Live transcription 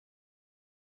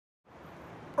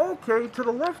Okay, to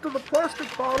the left of the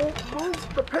plastic bottle,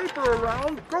 move the paper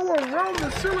around, go around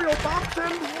the cereal box,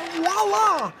 and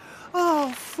voila!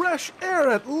 Oh, fresh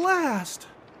air at last!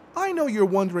 I know you're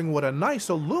wondering what a nice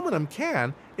aluminum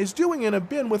can is doing in a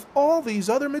bin with all these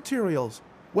other materials.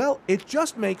 Well, it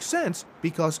just makes sense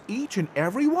because each and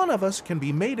every one of us can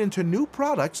be made into new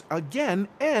products again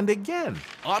and again.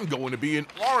 I'm going to be an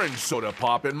orange soda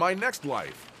pop in my next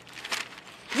life.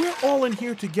 We're all in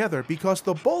here together because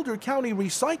the Boulder County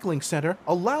Recycling Center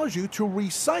allows you to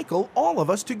recycle all of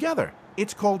us together.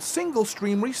 It's called single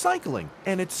stream recycling,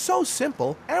 and it's so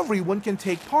simple, everyone can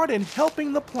take part in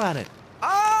helping the planet.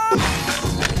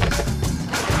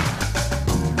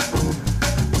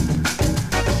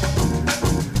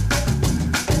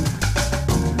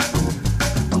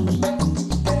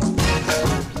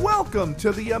 Welcome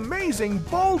to the amazing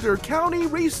Boulder County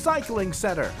Recycling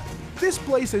Center. This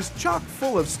place is chock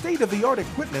full of state-of-the-art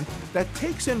equipment that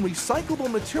takes in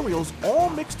recyclable materials all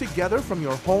mixed together from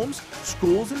your homes,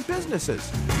 schools, and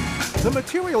businesses. The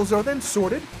materials are then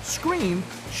sorted, screened,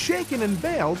 shaken, and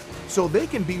baled so they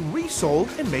can be resold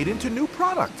and made into new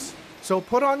products. So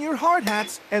put on your hard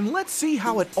hats and let's see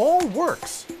how it all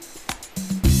works.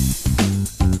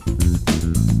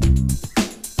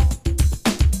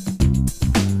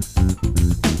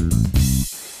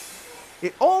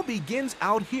 It all begins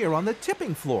out here on the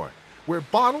tipping floor, where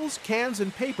bottles, cans,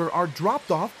 and paper are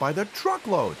dropped off by the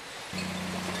truckload.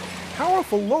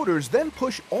 Powerful loaders then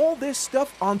push all this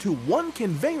stuff onto one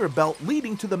conveyor belt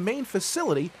leading to the main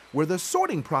facility where the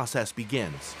sorting process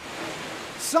begins.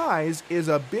 Size is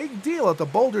a big deal at the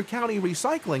Boulder County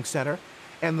Recycling Center,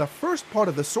 and the first part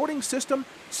of the sorting system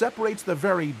separates the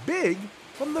very big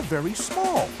from the very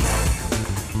small.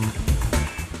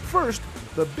 First,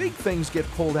 the big things get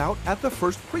pulled out at the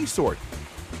first pre-sort,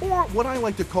 or what I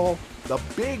like to call the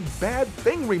big bad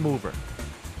thing remover.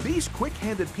 These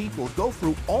quick-handed people go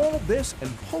through all this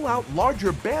and pull out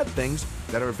larger bad things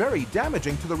that are very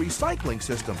damaging to the recycling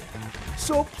system.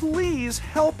 So please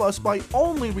help us by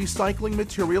only recycling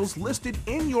materials listed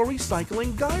in your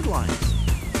recycling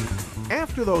guidelines.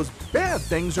 After those bad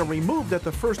things are removed at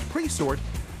the first pre-sort,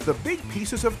 the big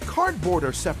pieces of cardboard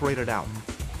are separated out.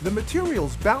 The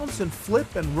materials bounce and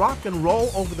flip and rock and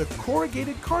roll over the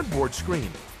corrugated cardboard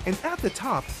screen. And at the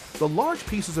top, the large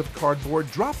pieces of cardboard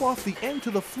drop off the end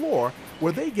to the floor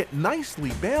where they get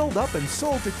nicely baled up and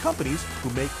sold to companies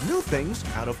who make new things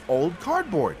out of old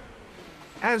cardboard.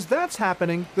 As that's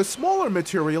happening, the smaller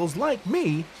materials, like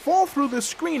me, fall through the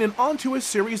screen and onto a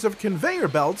series of conveyor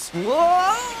belts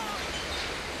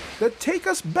that take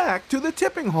us back to the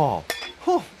tipping hall.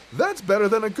 Oh, that's better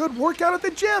than a good workout at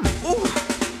the gym. Ooh.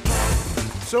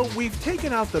 So we've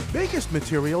taken out the biggest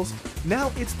materials,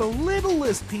 now it's the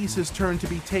littlest pieces' turn to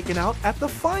be taken out at the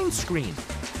fine screen.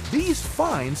 These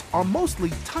fines are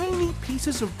mostly tiny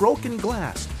pieces of broken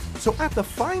glass, so at the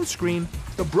fine screen,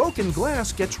 the broken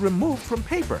glass gets removed from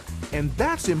paper, and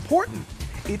that's important.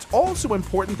 It's also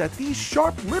important that these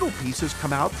sharp little pieces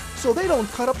come out so they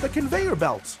don't cut up the conveyor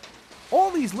belts.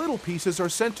 All these little pieces are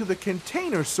sent to the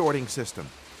container sorting system,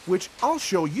 which I'll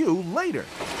show you later.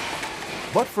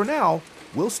 But for now,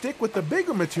 we'll stick with the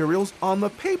bigger materials on the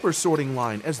paper sorting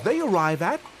line as they arrive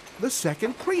at the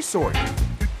second pre-sort.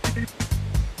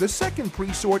 The second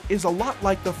pre-sort is a lot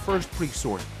like the first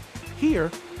pre-sort. Here,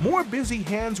 more busy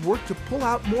hands work to pull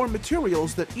out more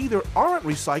materials that either aren't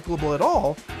recyclable at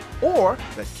all or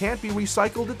that can't be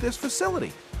recycled at this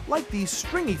facility, like these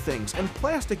stringy things and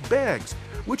plastic bags,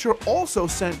 which are also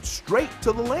sent straight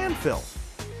to the landfill.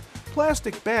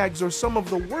 Plastic bags are some of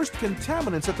the worst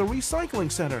contaminants at the recycling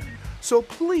center. So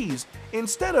please,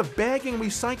 instead of bagging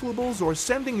recyclables or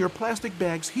sending your plastic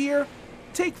bags here,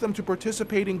 take them to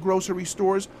participating grocery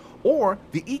stores or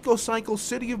the EcoCycle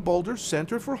City of Boulder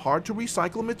Center for Hard to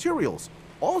Recycle Materials,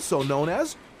 also known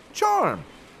as CHARM.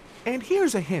 And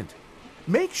here's a hint.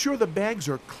 Make sure the bags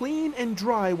are clean and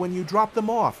dry when you drop them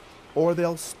off, or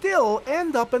they'll still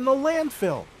end up in the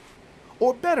landfill.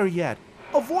 Or better yet,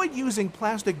 avoid using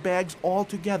plastic bags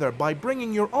altogether by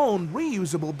bringing your own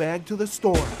reusable bag to the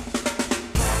store.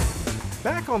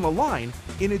 Back on the line,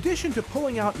 in addition to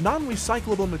pulling out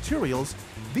non-recyclable materials,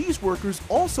 these workers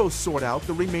also sort out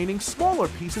the remaining smaller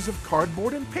pieces of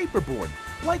cardboard and paperboard,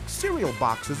 like cereal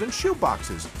boxes and shoe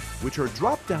boxes, which are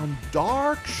dropped down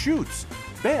dark chutes,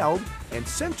 baled, and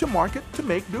sent to market to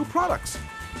make new products.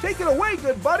 Take it away,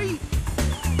 good buddy!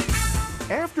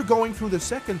 After going through the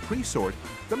second pre-sort,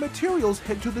 the materials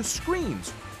head to the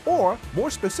screens, or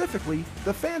more specifically,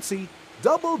 the fancy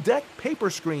double-deck paper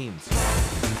screens.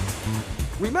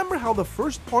 Remember how the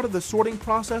first part of the sorting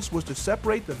process was to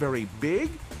separate the very big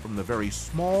from the very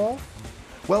small?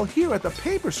 Well, here at the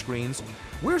paper screens,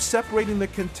 we're separating the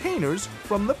containers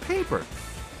from the paper.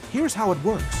 Here's how it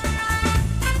works.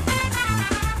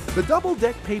 The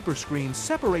double-deck paper screens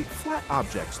separate flat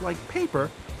objects like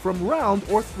paper from round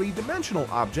or three-dimensional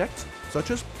objects such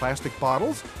as plastic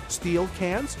bottles, steel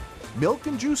cans, milk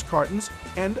and juice cartons,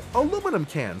 and aluminum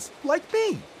cans, like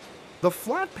me. The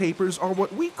flat papers are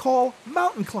what we call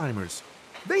mountain climbers.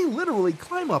 They literally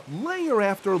climb up layer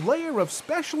after layer of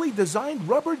specially designed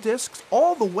rubber discs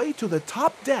all the way to the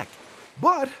top deck.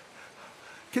 But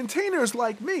containers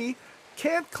like me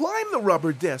can't climb the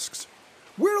rubber discs.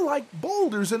 We're like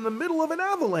boulders in the middle of an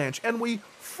avalanche, and we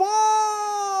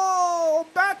fall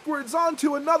backwards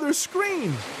onto another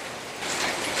screen.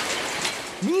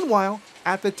 Meanwhile,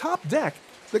 at the top deck,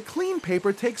 the clean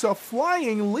paper takes a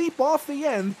flying leap off the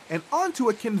end and onto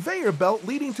a conveyor belt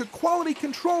leading to quality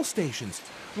control stations,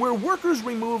 where workers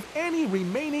remove any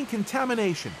remaining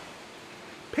contamination.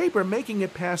 Paper making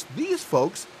it past these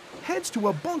folks heads to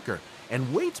a bunker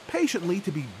and waits patiently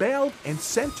to be baled and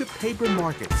sent to paper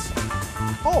markets.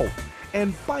 Oh,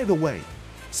 and by the way,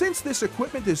 since this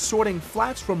equipment is sorting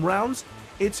flats from rounds,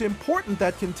 it's important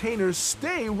that containers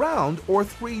stay round or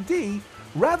 3D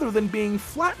rather than being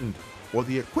flattened, or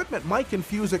the equipment might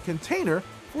confuse a container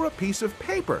for a piece of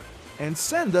paper and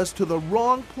send us to the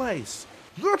wrong place.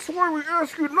 That's why we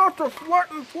ask you not to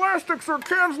flatten plastics or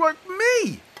cans like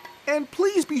me! And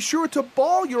please be sure to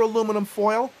ball your aluminum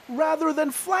foil rather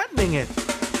than flattening it.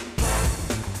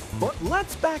 But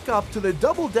let's back up to the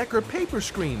double-decker paper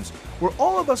screens, where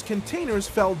all of us containers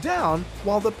fell down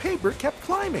while the paper kept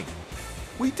climbing.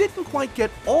 We didn't quite get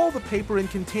all the paper in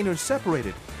containers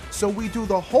separated, so we do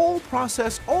the whole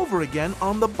process over again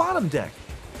on the bottom deck.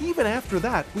 Even after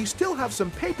that, we still have some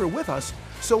paper with us,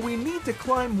 so we need to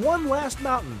climb one last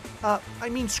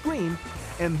screen,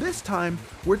 and this time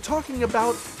we're talking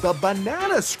about the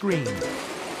banana screen.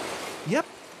 Yep,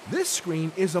 this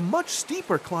screen is a much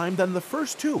steeper climb than the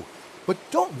first two, but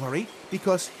don't worry,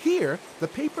 because here the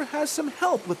paper has some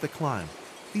help with the climb.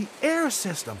 The air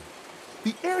system.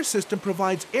 The air system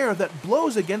provides air that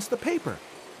blows against the paper.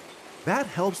 That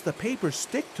helps the paper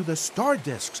stick to the star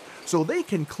discs so they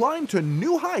can climb to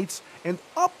new heights and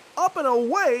up and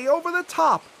away over the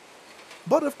top.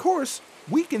 But of course,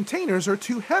 we containers are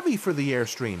too heavy for the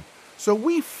airstream, so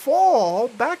we fall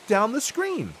back down the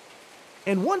screen.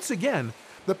 And once again,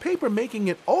 the paper making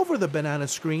it over the banana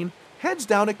screen heads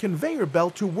down a conveyor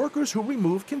belt to workers who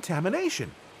remove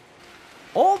contamination.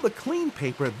 All the clean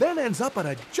paper then ends up at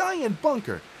a giant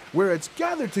bunker where it's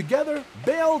gathered together,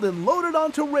 baled, and loaded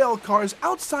onto rail cars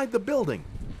outside the building.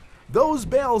 Those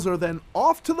bales are then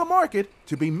off to the market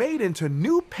to be made into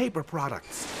new paper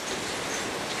products.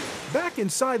 Back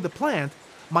inside the plant,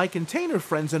 my container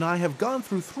friends and I have gone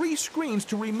through 3 screens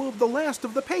to remove the last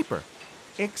of the paper.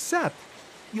 Except,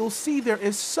 you'll see there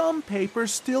is some paper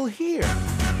still here.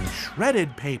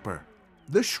 Shredded paper.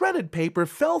 The shredded paper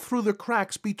fell through the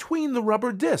cracks between the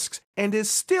rubber discs and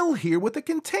is still here with the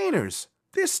containers.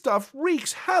 This stuff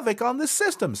wreaks havoc on the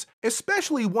systems,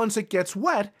 especially once it gets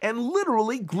wet and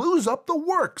literally glues up the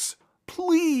works.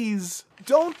 Please,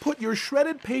 don't put your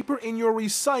shredded paper in your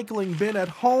recycling bin at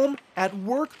home, at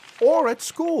work, or at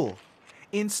school.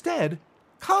 Instead,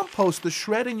 compost the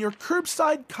shred in your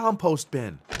curbside compost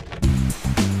bin.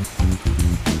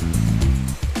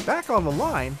 Back on the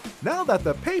line, now that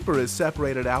the paper is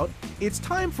separated out, it's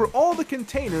time for all the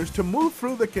containers to move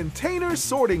through the container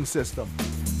sorting system.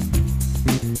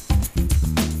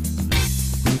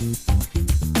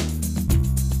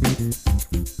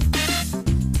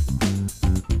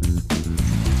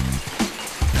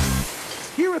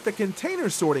 Here at the container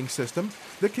sorting system,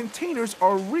 the containers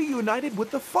are reunited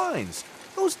with the fines,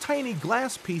 those tiny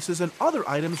glass pieces and other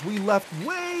items we left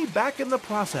way back in the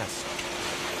process.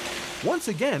 Once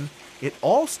again, it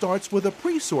all starts with a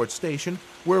pre-sort station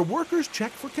where workers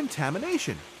check for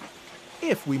contamination.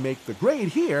 If we make the grade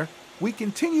here, we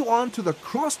continue on to the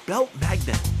cross-belt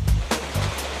magnet.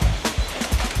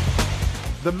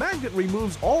 The magnet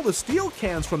removes all the steel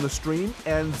cans from the stream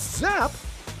and zap,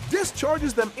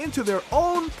 discharges them into their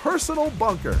own personal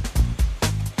bunker.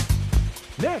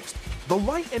 Next, the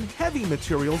light and heavy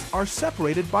materials are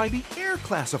separated by the air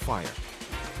classifier.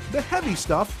 The heavy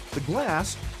stuff, the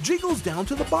glass, jiggles down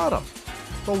to the bottom.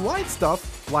 The light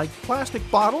stuff, like plastic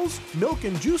bottles, milk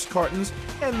and juice cartons,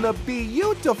 and the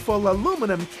beautiful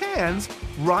aluminum cans,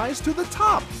 rise to the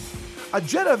top. A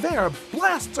jet of air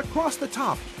blasts across the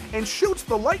top and shoots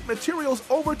the light materials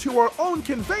over to our own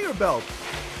conveyor belt.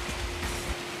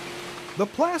 The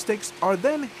plastics are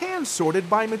then hand-sorted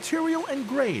by material and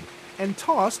grade and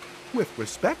tossed, with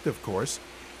respect of course,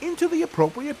 into the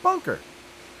appropriate bunker.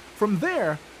 From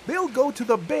there, They'll go to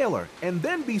the baler and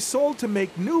then be sold to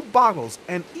make new bottles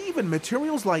and even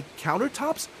materials like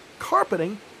countertops,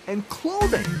 carpeting, and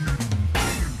clothing.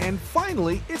 And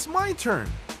finally, it's my turn.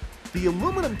 The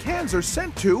aluminum cans are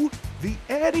sent to the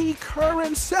eddy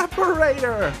current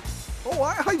separator. Oh,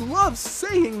 I love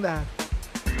saying that.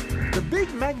 The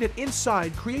big magnet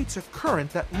inside creates a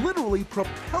current that literally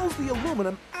propels the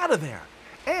aluminum out of there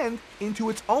and into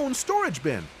its own storage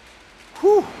bin.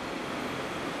 Whew!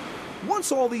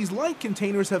 Once all these light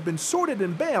containers have been sorted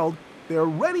and baled, they're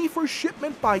ready for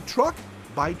shipment by truck,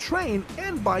 by train,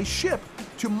 and by ship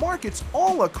to markets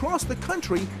all across the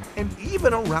country and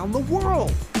even around the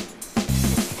world.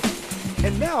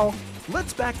 And now,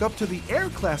 let's back up to the air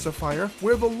classifier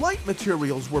where the light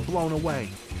materials were blown away.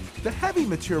 The heavy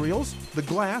materials, the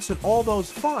glass and all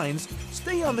those fines,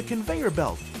 stay on the conveyor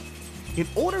belt. In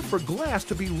order for glass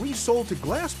to be resold to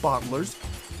glass bottlers,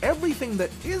 everything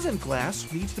that isn't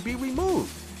glass needs to be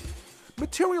removed.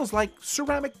 Materials like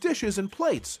ceramic dishes and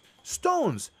plates,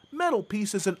 stones, metal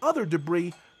pieces, and other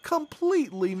debris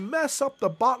completely mess up the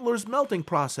bottler's melting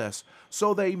process,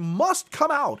 so they must come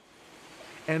out.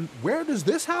 And where does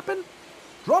this happen?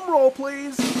 Drum roll,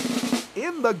 please.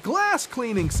 In the glass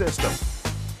cleaning system.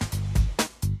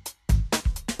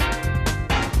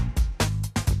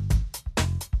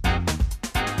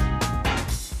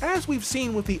 As we've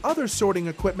seen with the other sorting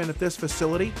equipment at this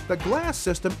facility, the glass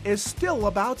system is still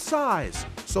about size.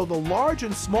 So the large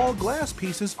and small glass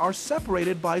pieces are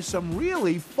separated by some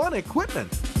really fun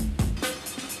equipment.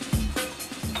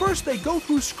 First, they go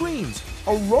through screens,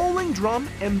 a rolling drum,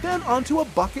 and then onto a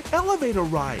bucket elevator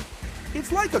ride.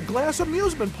 It's like a glass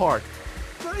amusement park.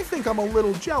 I think I'm a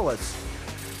little jealous.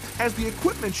 As the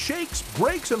equipment shakes,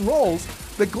 breaks, and rolls,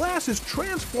 the glass is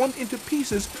transformed into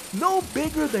pieces no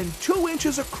bigger than 2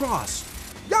 inches across.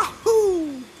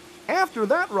 Yahoo! After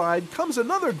that ride comes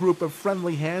another group of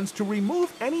friendly hands to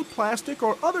remove any plastic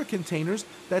or other containers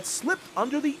that slipped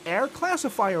under the air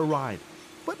classifier ride.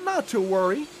 But not to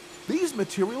worry. These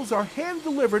materials are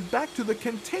hand-delivered back to the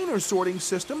container sorting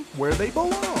system where they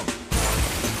belong.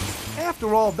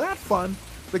 After all that fun,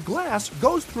 the glass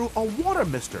goes through a water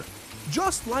mister,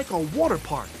 just like a water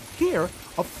park. Here,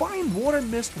 a fine water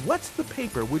mist wets the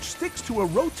paper which sticks to a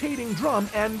rotating drum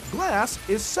and glass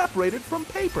is separated from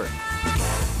paper.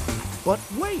 But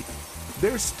wait,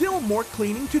 there's still more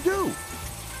cleaning to do.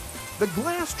 The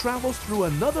glass travels through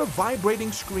another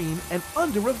vibrating screen and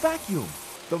under a vacuum.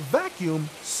 The vacuum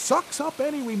sucks up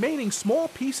any remaining small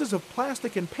pieces of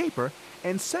plastic and paper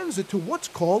and sends it to what's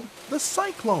called the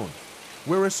cyclone,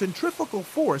 where a centrifugal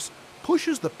force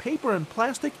pushes the paper and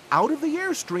plastic out of the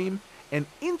airstream and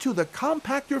into the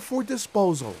compactor for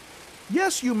disposal.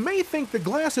 Yes, you may think the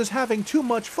glass is having too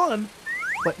much fun,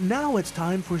 but now it's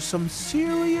time for some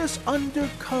serious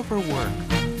undercover work.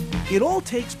 It all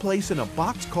takes place in a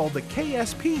box called the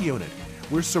KSP unit,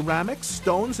 where ceramics,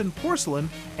 stones, and porcelain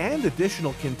and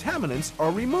additional contaminants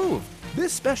are removed.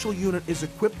 This special unit is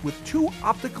equipped with 2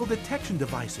 optical detection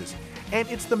devices, and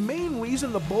it's the main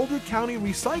reason the Boulder County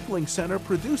Recycling Center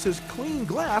produces clean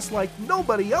glass like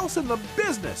nobody else in the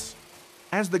business.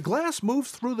 As the glass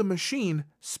moves through the machine,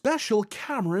 special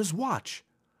cameras watch.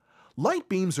 Light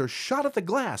beams are shot at the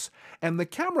glass, and the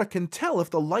camera can tell if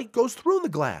the light goes through the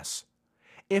glass.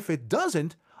 If it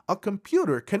doesn't, a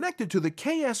computer connected to the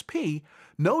KSP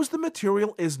knows the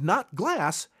material is not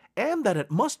glass and that it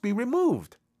must be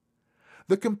removed.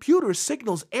 The computer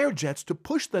signals air jets to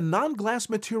push the non-glass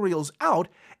materials out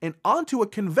and onto a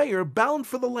conveyor bound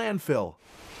for the landfill.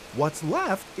 What's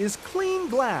left is clean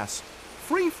glass,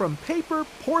 free from paper,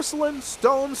 porcelain,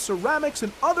 stones, ceramics,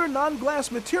 and other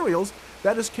non-glass materials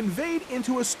that is conveyed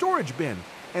into a storage bin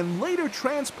and later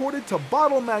transported to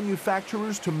bottle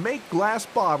manufacturers to make glass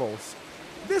bottles.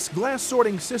 This glass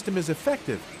sorting system is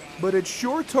effective, but it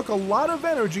sure took a lot of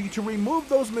energy to remove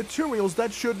those materials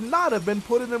that should not have been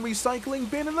put in the recycling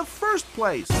bin in the first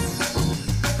place.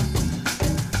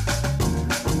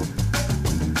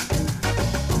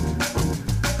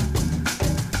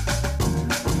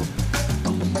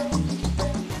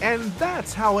 And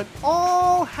that's how it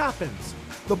all happens.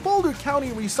 The Boulder County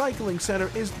Recycling Center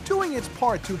is doing its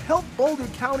part to help Boulder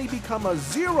County become a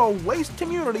zero-waste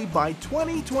community by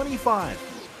 2025.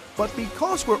 But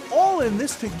because we're all in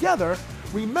this together,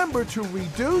 remember to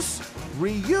reduce,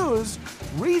 reuse,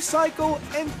 recycle,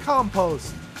 and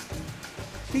compost.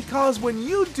 Because when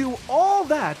you do all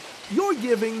that, you're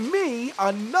giving me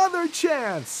another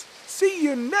chance. See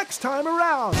you next time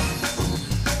around.